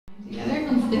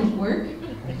instead of work.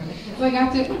 So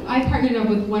I partnered up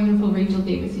with wonderful Rachel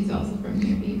Davis, who's also from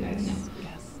here, but you guys know.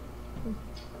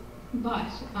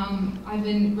 But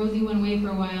Rosie went away for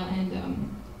a while, and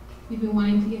we've been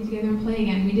wanting to get together and play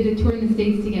again. We did a tour in the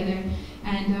States together,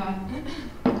 and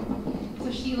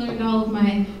so she learned all of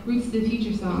my Roots to the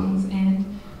Future songs, and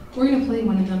we're going to play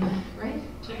one of them, right?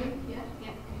 Sure. Yeah.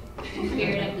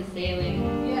 Spirit of the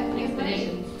Sailing. Yeah,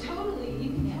 Expeditions. right. Totally. You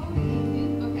can totally do.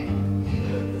 Okay.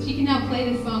 She can now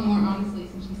play this song more honestly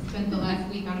since she spent the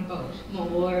last week on a boat. I'm a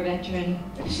war veteran.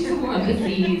 She's a war of the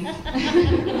veteran. seas.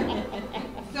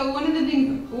 So one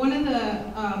of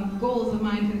the goals of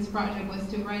mine for this project was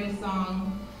to write a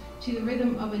song to the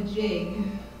rhythm of a jig,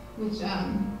 which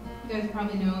you guys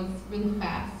probably know is really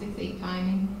fast, 6/8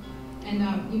 timing. And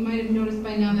you might have noticed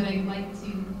by now that I like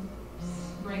to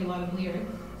write a lot of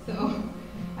lyrics. So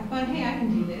I thought, hey, I can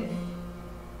do this.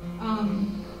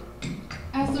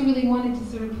 I also really wanted to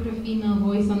sort of put a female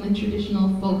voice on the traditional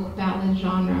folk ballad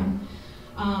genre.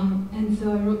 And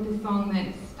so I wrote this song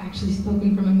that's actually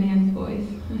spoken from a man's voice.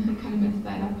 I kind of messed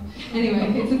that up.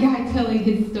 Anyway, it's a guy telling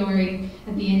his story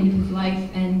at the end of his life,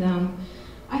 and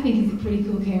I think he's a pretty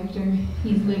cool character.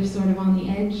 He's lived sort of on the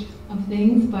edge of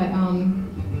things, but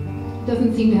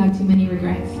doesn't seem to have too many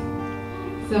regrets.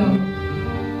 So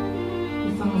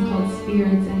the song is called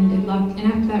Spirits, and good luck. And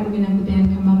after that, we're going to have the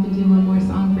band come up and do one more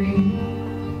song for you.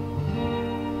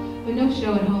 But no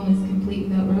show at home is complete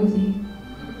without Rosie.